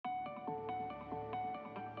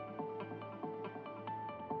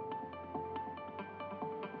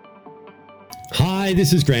Hi,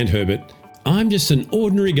 this is Grant Herbert. I'm just an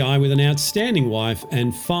ordinary guy with an outstanding wife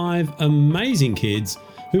and 5 amazing kids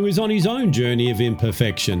who is on his own journey of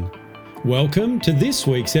imperfection. Welcome to this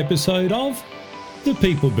week's episode of The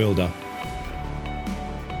People Builder.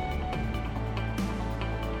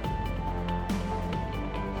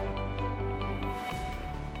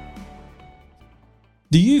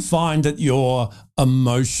 Do you find that your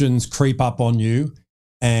emotions creep up on you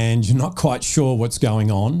and you're not quite sure what's going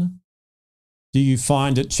on? Do you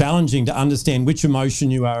find it challenging to understand which emotion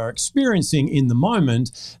you are experiencing in the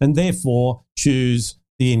moment and therefore choose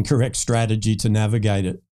the incorrect strategy to navigate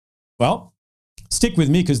it? Well, stick with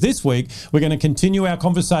me because this week we're going to continue our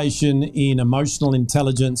conversation in Emotional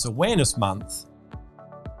Intelligence Awareness Month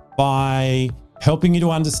by helping you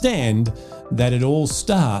to understand that it all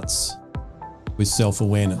starts with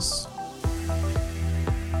self-awareness.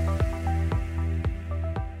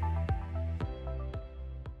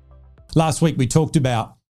 Last week we talked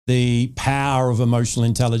about the power of emotional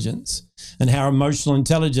intelligence and how emotional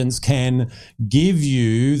intelligence can give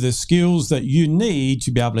you the skills that you need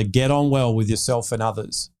to be able to get on well with yourself and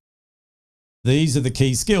others. These are the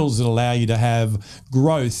key skills that allow you to have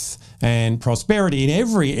growth and prosperity in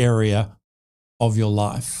every area of your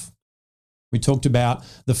life. We talked about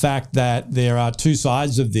the fact that there are 2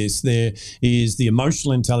 sides of this. There is the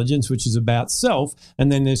emotional intelligence, which is about self,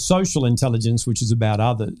 and then there's social intelligence, which is about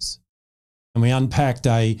others. And we unpacked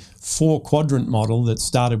a 4-quadrant model that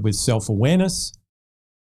started with self-awareness,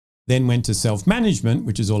 then went to self-management,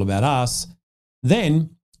 which is all about us,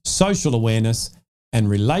 then social awareness and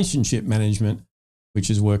relationship management, which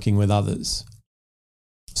is working with others.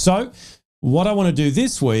 So what I want to do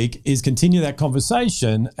this week is continue that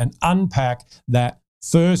conversation and unpack that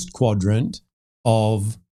first quadrant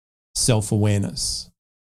of self-awareness.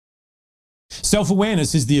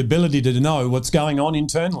 Self-awareness is the ability to know what's going on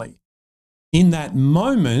internally. In that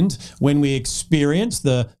moment when we experience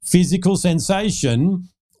the physical sensation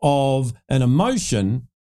of an emotion,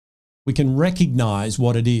 we can recognize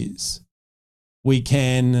what it is. We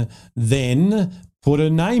can then put a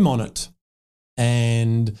name on it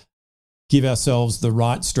and give ourselves the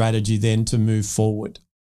right strategy then to move forward.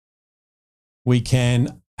 We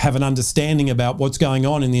can have an understanding about what's going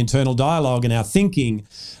on in the internal dialogue and our thinking,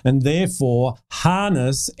 and therefore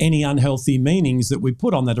harness any unhealthy meanings that we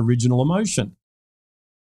put on that original emotion,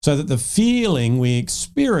 so that the feeling we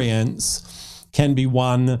experience can be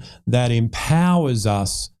one that empowers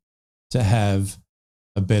us to have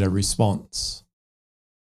a better response.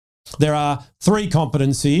 There are 3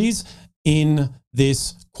 competencies in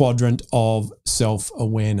this quadrant of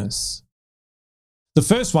self-awareness. The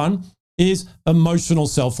first one is emotional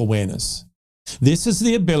self-awareness. This is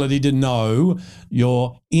the ability to know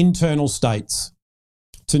your internal states,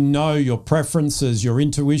 to know your preferences, your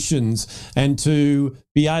intuitions, and to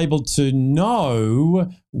be able to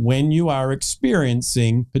know when you are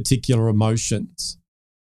experiencing particular emotions.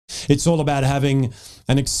 It's all about having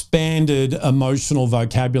an expanded emotional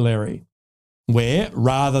vocabulary, where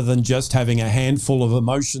rather than just having a handful of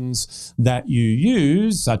emotions that you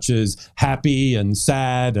use, such as happy and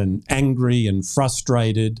sad and angry and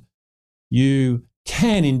frustrated, you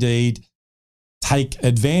can indeed take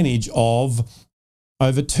advantage of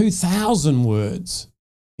over 2,000 words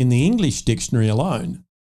in the English dictionary alone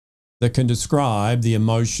that can describe the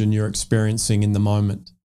emotion you're experiencing in the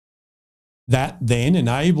moment. That then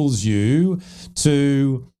enables you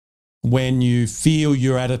to, when you feel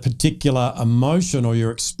you're at a particular emotion or you're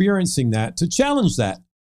experiencing that, to challenge that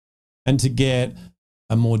and to get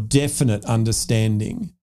a more definite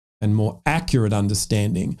understanding and more accurate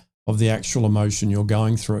understanding of the actual emotion you're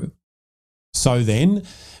going through. So then,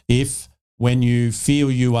 if when you feel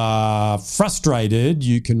you are frustrated,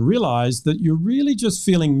 you can realize that you're really just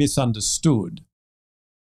feeling misunderstood.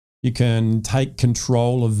 You can take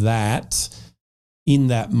control of that in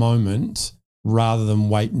that moment rather than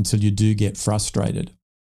wait until you do get frustrated.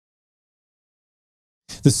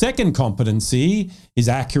 The second competency is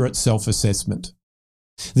accurate self-assessment.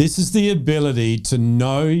 This is the ability to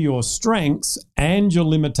know your strengths and your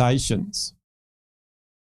limitations.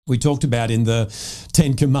 We talked about in the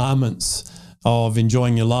 10 Commandments of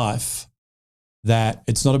enjoying your life that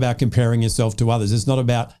it's not about comparing yourself to others. It's not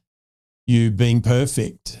about you being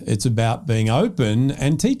perfect. It's about being open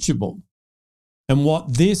and teachable. And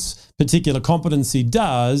what this particular competency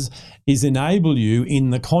does is enable you, in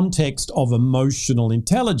the context of emotional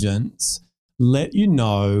intelligence, let you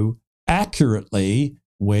know accurately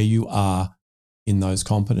where you are in those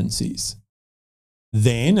competencies.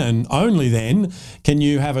 Then, and only then, can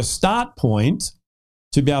you have a start point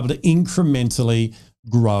to be able to incrementally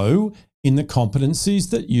grow in the competencies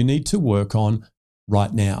that you need to work on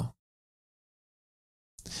right now.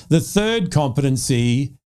 The third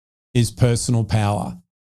competency is personal power.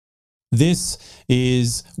 This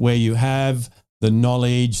is where you have the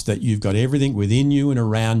knowledge that you've got everything within you and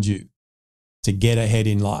around you to get ahead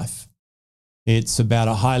in life. It's about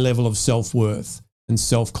a high level of self-worth and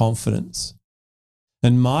self-confidence.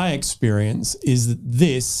 And my experience is that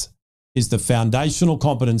this is the foundational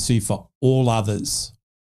competency for all others.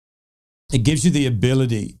 It gives you the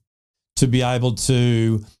ability to be able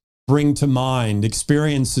to bring to mind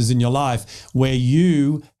experiences in your life where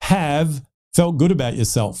you have felt good about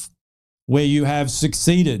yourself, where you have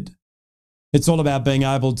succeeded. It's all about being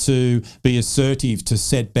able to be assertive, to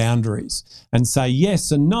set boundaries and say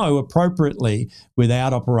yes and no appropriately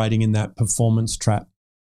without operating in that performance trap.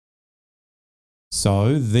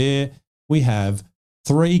 So there we have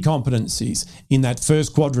 3 competencies in that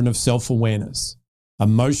first quadrant of self-awareness: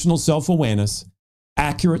 emotional self-awareness,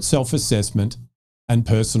 accurate self-assessment, and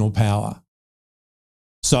personal power.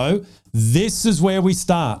 So this is where we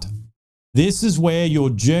start. This is where your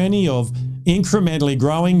journey of incrementally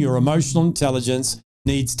growing your emotional intelligence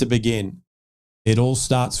needs to begin. It all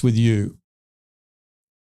starts with you.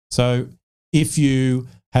 So if you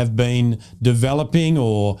have been developing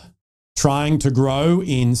or trying to grow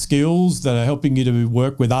in skills that are helping you to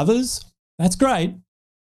work with others, that's great.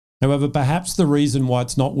 However, perhaps the reason why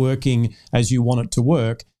it's not working as you want it to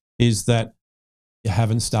work is that you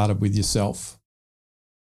haven't started with yourself.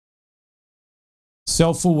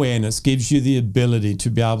 Self-awareness gives you the ability to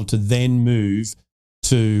be able to then move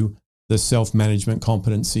to the self-management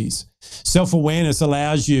competencies. Self-awareness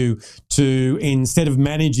allows you to, instead of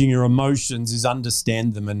managing your emotions, is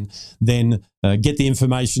understand them and then get the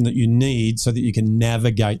information that you need so that you can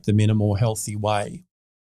navigate them in a more healthy way.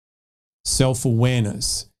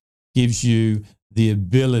 Self-awareness gives you the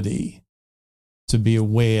ability to be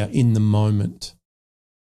aware in the moment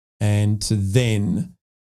and to then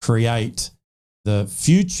create the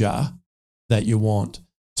future that you want,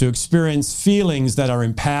 to experience feelings that are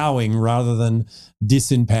empowering rather than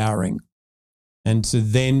disempowering, and to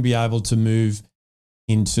then be able to move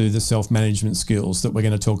into the self-management skills that we're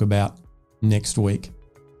going to talk about next week.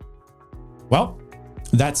 Well,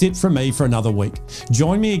 that's it from me for another week.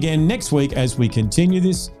 Join me again next week as we continue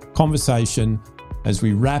this conversation as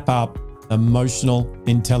we wrap up Emotional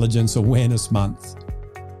Intelligence Awareness Month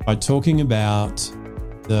by talking about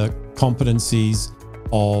the competencies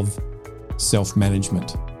of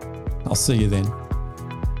self-management. I'll see you then.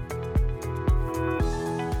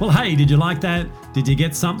 Well, hey, did you like that? Did you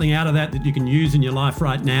get something out of that you can use in your life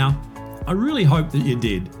right now? I really hope that you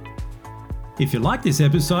did. If you like this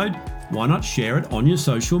episode, why not share it on your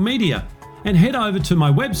social media and head over to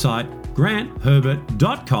my website,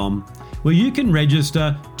 grantherbert.com, where you can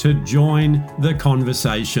register to join the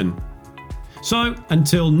conversation. So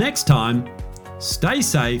until next time, stay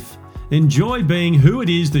safe, enjoy being who it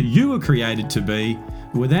is that you were created to be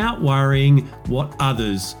without worrying what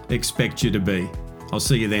others expect you to be. I'll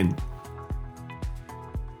see you then.